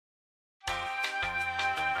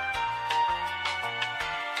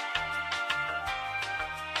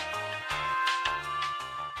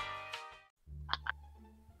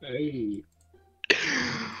Hey.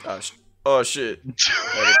 Oh shit.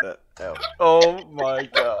 Edit that out. Oh my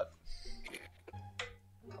god.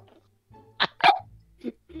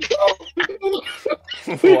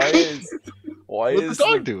 Why What's is the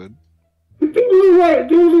dog doing? Go to the right,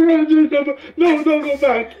 go to the right, no, go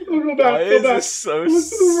back. Go back, why go is back. this so Look to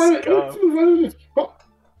the right, look scum? to the right.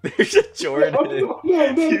 There's a Jordan. No.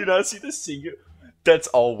 Do you not see the single? That's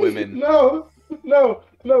all women. No,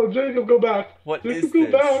 Jacob, go back. What Jacob, is go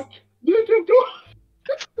this? back. Jacob, go.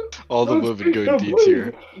 All the No, women go Jacob, D please.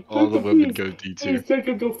 tier. All the Jacob, women please. go D Please, tier.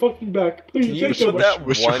 Jacob, go fucking back. Please, Can you Jacob. put that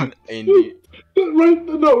which one one? Indian? Right,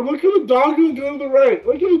 no, look at the dog and go to the right.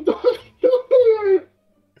 Look at the dog and go to the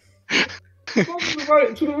right. Go to the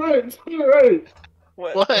right, to the right, to the right.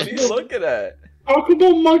 What are you looking at?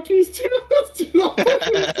 Alcohol monkeys too. Do not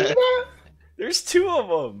fucking see that. There's two of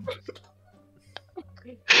them.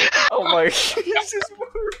 Oh my! This is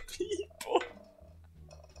more people.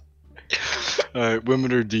 Alright,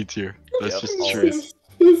 women are D tier. That's Yep, just the always. truth.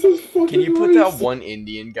 This is fucking Can you put that racist. one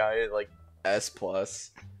Indian guy at like S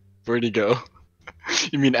plus? Where'd he go?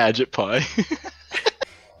 You mean Ajit Pai?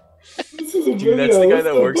 This is a Dude, that's video. the guy This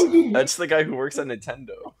that is works. fucking- That's the guy who works at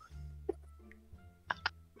Nintendo.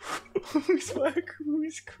 Who's whack?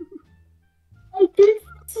 Who's cool? I think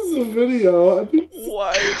this is a video. I think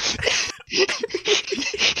Why?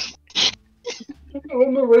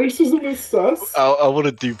 when the racism is sus. I want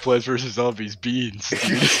to do Plants vs Zombies beans,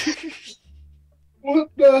 dude. What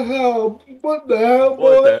the hell? What the hell,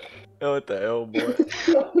 boy? What the hell, boy?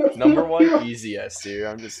 Number one, easy S tier.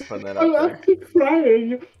 I'm just putting that I'm out there. actually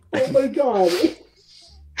crying. Oh my god.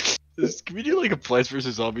 Can we do like a Plants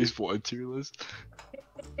vs Zombies 1 tier list?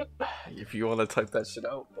 If you want to type that shit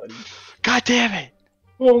out, buddy. God damn it!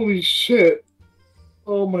 Holy shit.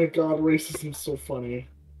 Oh my god, racism is so funny.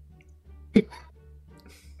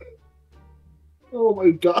 Oh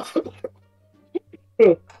my god.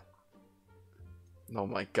 Oh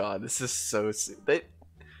my god, this is so.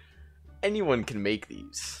 Anyone can make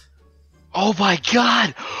these. Oh my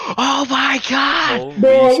god! Oh my god! Holy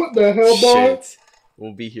Boy, what the hell, boy? shit.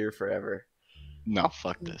 We'll be here forever. No,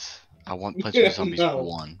 fuck this. I want Plants Yeah, vs Zombies no.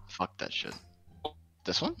 1. Fuck that shit.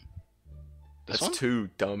 This one? This That's one? two,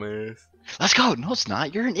 dumbass. Let's go! No, it's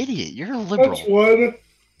not. You're an idiot. You're a liberal. That's one.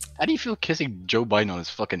 How do you feel kissing Joe Biden on his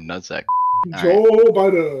fucking nutsack? Joe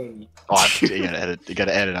Biden. Oh, you gotta edit. You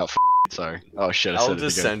gotta edit out. Sorry. Oh shit, I I'll said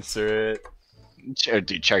just it again. censor it.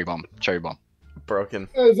 Dude, cherry bomb. Cherry bomb. Broken.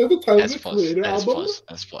 Is that the title of S the plus. creator S album? plus.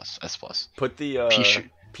 S plus. S plus. Put the Pea shoot.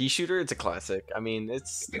 pea shooter. It's a classic. I mean,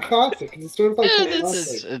 it's It's a classic. It's a certified It's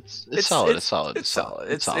classic. solid. It's solid. It's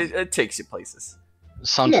solid. It's solid. it takes you places.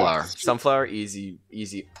 Sunflower. Sunflower, easy,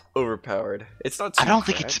 overpowered. It's not. Too I don't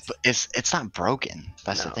think cracked. it's not broken.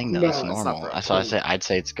 That's the No. thing though. No, It's it's not normal. broken. That's why I'd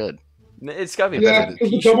say it's good. It's gotta be Yeah, better than because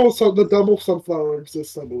pea shooter. the double sunflower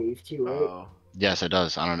exists, I believe, too, right? Oh, Yes, it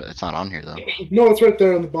does. I don't. It's not on here though. No, it's right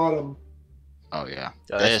there on the bottom. Oh yeah.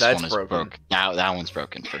 that's This one is broken. broken. That one's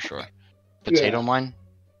broken for sure. Potato mine?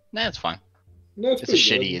 Nah, it's fine. No, It's a pretty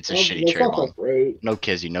shitty- good. it's a shitty That's cherry not bomb. that great. No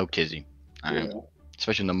kizzy. No kizzy. Alright. Yeah.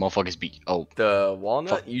 Especially when the motherfuckers be. Oh, The walnut.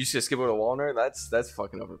 Fuck. You just skip over the walnut. That's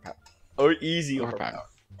fucking overpowered. Or easy Overpowered. overpowered.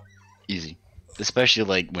 easy. Especially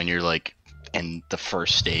like when you're like in the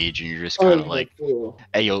first stage and you're just Oh, kind of like, cool.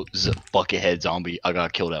 hey yo, buckethead zombie, I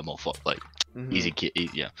gotta kill that motherfucker. Like Mhm. easy kid,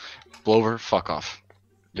 yeah. Blover, fuck off.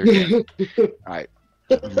 You're dead. Alright.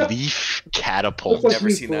 Leaf catapult. That's Never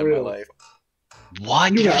me seen for that in my real. life.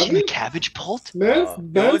 What? You You ever seen the haven't? cabbage pult?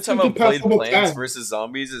 Man, The only time I've played Plants Plants vs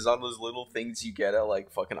Zombies is on those little things you get at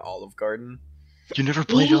like fucking Olive Garden. You never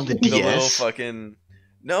played it on the The The little DS? fucking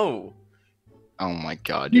no. Oh my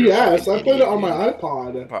god. You're a Yes, fucking I played it idiot, on my dude.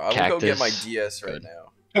 iPod. I would go get my Cactus. DS right Good.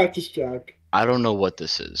 now. Cactus Jack. I don't know what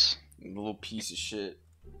this is. Little piece of shit.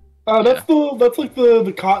 That's like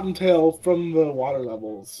the cottontail from the water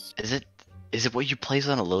levels. Is it what you place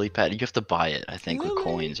on a lily pad? You have to buy it, I think, with Lily?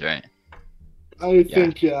 coins, right? I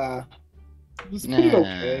think it's pretty Nah.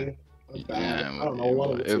 okay. Or bad. I don't know,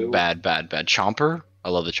 one of the two. Bad. Chomper? I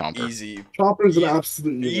love the Chomper. Easy. Chopper's an Easy-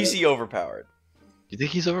 absolute unit. Easy overpowered. You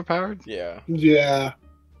think he's overpowered? Yeah. Yeah.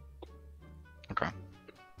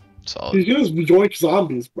 Solid. He's gonna join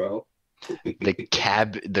zombies, bro. The Is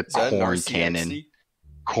that an corn RCXD? cannon.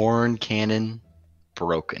 Corn cannon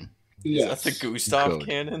broken. Yes. Is that the Gustav Good.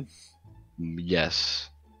 cannon? Yes.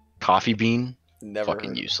 Coffee bean? Never.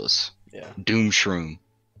 Fucking heard. useless. Yeah. Doom shroom.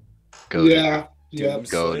 Goated. Yeah. Yeah. Doom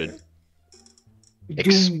Goated. Slayer?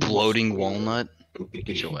 Exploding walnut.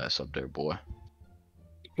 Get your ass up there, boy.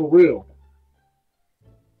 For real.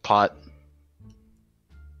 Pot.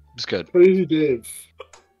 It's good. Crazy Dave.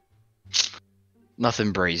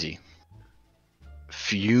 Nothing brazy.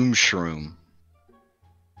 Fume shroom.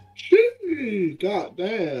 Gee,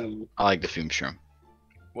 goddamn. I like the fume shroom.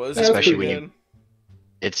 What is That's it Especially do when you- again?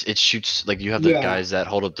 It shoots like you have the Yeah. guys that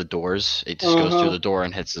hold up the doors. It just goes Uh-huh. through the door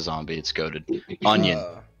and hits the zombie. It's goaded. Onion.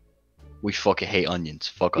 Uh, We fucking hate onions.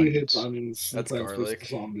 Fuck He hits onions. onions. That's and Plants vs. garlic.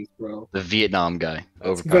 Zombies, bro. The Vietnam guy.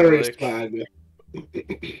 That's Overpowered. Very Garlic.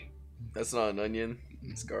 swag. that's not an onion.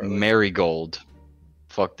 It's garlic. Marigold.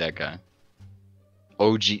 Fuck that guy.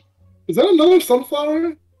 OG. Is that another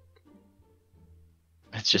sunflower?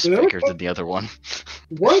 It's just Did I bigger ever- than the other one.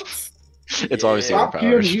 What? It's obviously Yeah.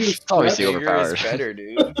 overpowered. PNG is It's obviously bigger Bigger overpowered. is better,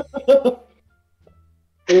 dude.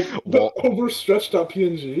 The Well-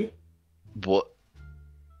 overstretched.png. What?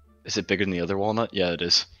 Is it bigger than the other walnut? Yeah, it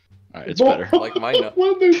is. Alright, it's Well, better. Like my nut.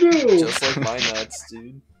 What did they do? Just like my nuts,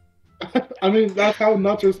 dude. I mean, that's how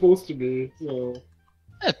nuts are supposed to be. So,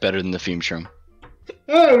 Eh, better than the fume shroom.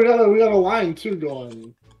 hey, we got a line too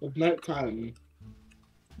going. It's nighttime.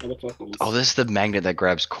 Motherfuckers. Oh, this is the magnet that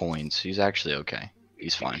grabs coins. He's actually okay.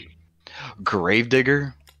 He's fine.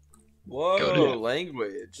 Gravedigger. Whoa, Goated.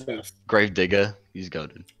 language. Yes. Gravedigger. He's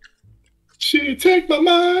goaded. She take my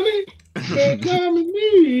money. Take my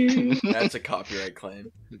money. That's a copyright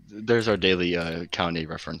claim. There's our daily Kanye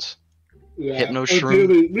reference. Yeah. Hypno Like, shroom?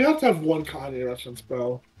 dude, we have to have one Kanye reference,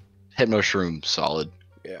 bro. Hypno shroom, solid.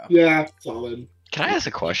 Yeah. Yeah, solid. Can I ask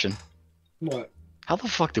a question? What? How the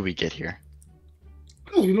fuck did we get here?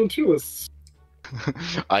 Because we're doing two lists.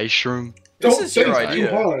 Ice shroom. This Don't is your think idea.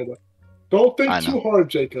 too hard. Don't think I know. too hard,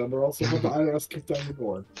 Jacob, or else we'll have the IRS kicked down the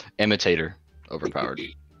board. Imitator. Overpowered.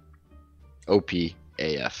 OP.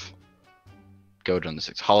 AF. Goaded on the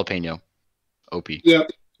 6. Jalapeno. OP. Yep.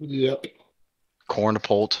 Yep.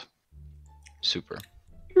 Cornpult. Super.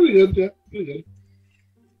 Pretty good, yeah. Pretty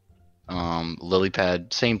good. Lily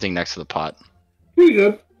pad. Same thing next to the pot. Pretty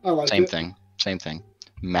good. I like Same it. thing. Same thing.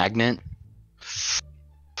 Magnet.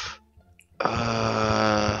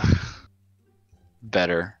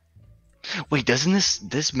 Better. Wait, doesn't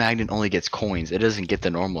this magnet only gets coins? It doesn't get the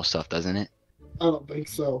normal stuff, doesn't it? I don't think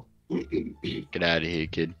so. Get out of here,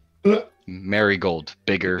 kid. Marigold.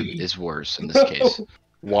 Bigger is worse in this case.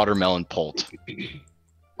 Watermelon pult.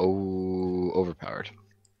 Oh, overpowered.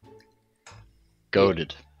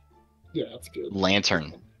 Goaded. Yeah, that's good.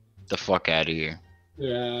 Lantern. The fuck out of here.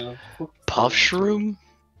 Yeah. Puff shroom.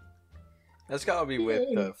 That's gotta be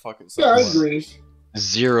with the fucking Yeah, I sunflower. agree.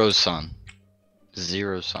 Zero sun.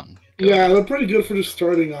 Zero sun. Yeah, they're pretty good for just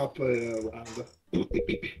starting up a round.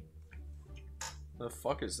 The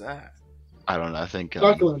fuck is that? I don't know. I think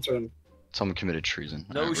Jack Lantern. someone committed treason.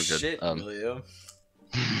 No Alright, we're good. shit, William.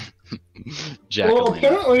 Jack Well,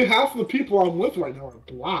 apparently half the people I'm with right now are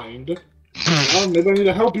blind. Well, maybe I need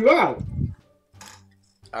to help you out.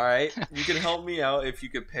 Alright, you can help me out if you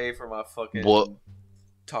could pay for my fucking What?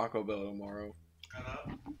 Taco Bell tomorrow.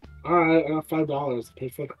 Alright, I got $5 to pay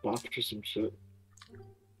for like a box or some shit.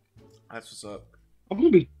 That's what's up. I'm gonna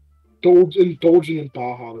be indulging in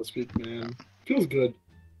Baja this week, man. Feels good.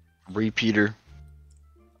 Repeater.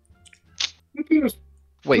 Peter's,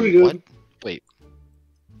 Wait, Pretty good. what? Wait.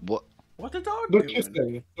 What? What the dog they're doing?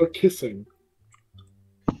 kissing. They're kissing.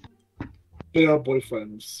 They are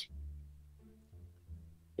boyfriends.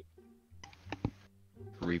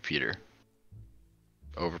 Repeater.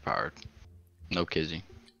 Overpowered. No kizzy.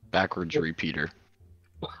 Backwards repeater.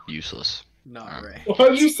 Useless. Not right. Why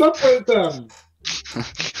did you separate them?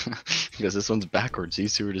 Because this one's backwards.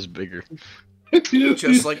 These two are just bigger.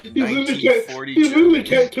 Just like he literally 1940 He literally Germany.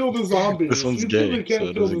 can't kill the zombies. This one's he gay, literally can't so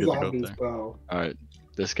it kill doesn't the get to go up zombies, there. bro. Alright.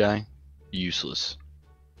 This guy. Useless.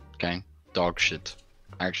 Okay. Dog shit.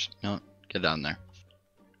 Actually, no. Get down there.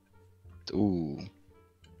 Ooh.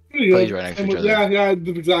 Pretty good. these right next to each other. Yeah,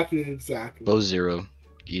 exactly. Low zero.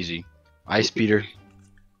 Easy. Ice beater.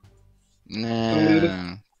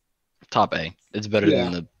 Nah. Top A. It's better Yeah.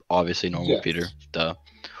 than the obviously normal Yes. Peter. Duh.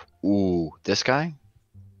 Ooh. This guy?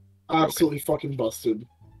 Absolutely fucking busted.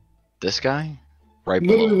 This guy? Right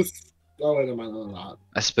Literally below. was. Oh wait, never mind, no, not.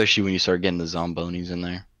 Especially when you start getting the zombonis in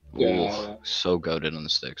there. Yeah, Ooh, yeah. so goated on the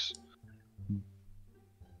sticks.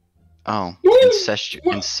 Oh, What? incest.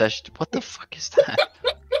 What the fuck is that?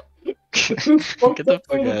 Get Get the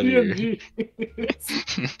fuck out of here.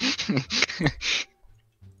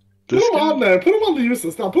 Put This him on guy? there. Put him on the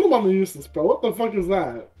useless. Now put him on the useless, bro. What the fuck is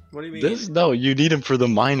that? What do you mean? This no, you need him for the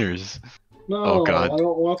minors. No, Oh, God. I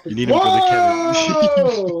don't want the. You need him for the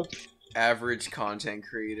Kevin. Whoa! Average content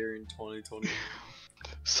creator in 2020.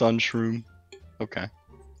 Sun shroom. Okay.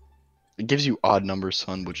 It gives you odd numbers,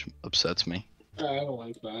 sun, which upsets me. I don't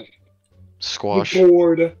like that. Squash. The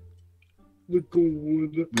gourd. The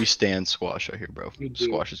gourd. We stand squash out here, bro. We do.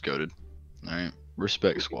 Squash is goaded. Alright.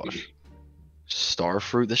 Respect squash.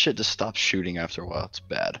 Starfruit. This shit just stops shooting after a while. It's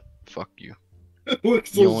bad. Fuck you. It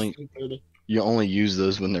looks so You only- stupid. You only use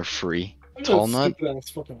those when they're free. I got Tall nut? stupid ass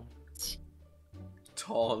fucking eyes.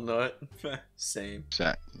 Tall nut. Same.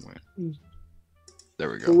 Exactly. There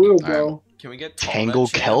we go. For real, All right. bro. Can we get tall Tangle nut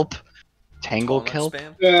spam? kelp. Tangle Tall nut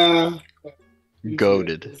kelp. spam? Yeah.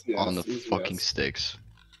 Goaded Easy on the ass, easy fucking ass. sticks.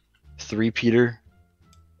 3 Peter.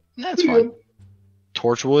 That's Pretty fine. good.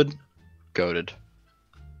 Torchwood. Goaded.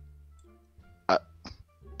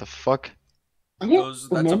 The fuck? I don't That's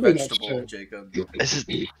a remember that vegetable, shit. Jacob. Is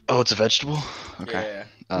it? Oh, it's a vegetable. Okay.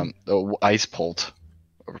 Yeah. Ice Pult.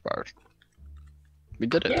 Overpowered. We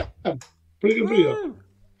did it. Yeah. Pretty good video. Woo!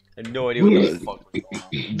 I had no idea what the fuck was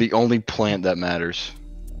going on. The only plant that matters.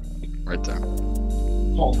 Right there.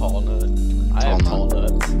 Tall. Tall nut. I have Tall tall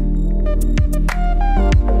nut.